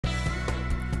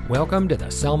Welcome to the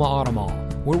Selma Auto Mall,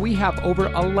 where we have over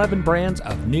 11 brands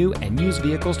of new and used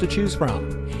vehicles to choose from.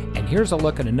 And here's a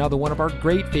look at another one of our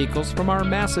great vehicles from our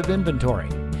massive inventory,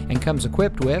 and comes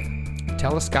equipped with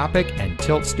telescopic and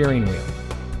tilt steering wheel,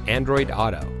 Android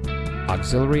Auto,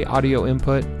 auxiliary audio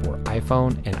input for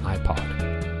iPhone and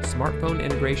iPod, smartphone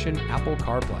integration Apple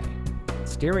CarPlay,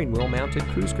 steering wheel mounted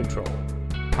cruise control,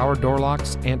 power door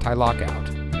locks anti-lockout,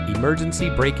 emergency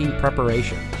braking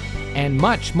preparation, and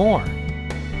much more.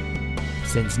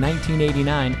 Since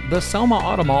 1989, the Selma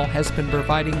Auto Mall has been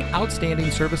providing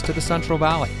outstanding service to the Central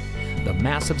Valley. The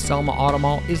massive Selma Auto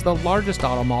Mall is the largest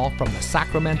auto mall from the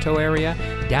Sacramento area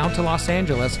down to Los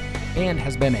Angeles and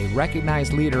has been a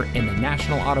recognized leader in the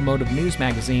National Automotive News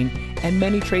magazine and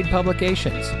many trade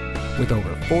publications. With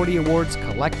over 40 awards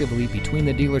collectively between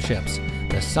the dealerships,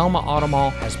 the Selma Auto Mall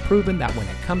has proven that when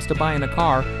it comes to buying a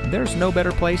car, there's no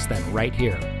better place than right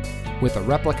here. With a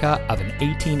replica of an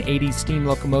 1880s steam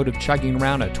locomotive chugging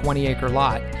around a 20-acre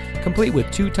lot, complete with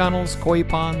 2 tunnels, koi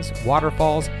ponds,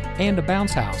 waterfalls, and a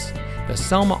bounce house, the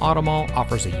Selma Auto Mall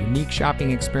offers a unique shopping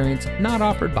experience not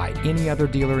offered by any other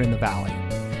dealer in the valley.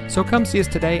 So come see us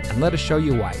today and let us show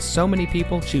you why so many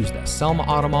people choose the Selma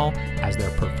Auto Mall as their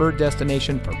preferred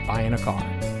destination for buying a car.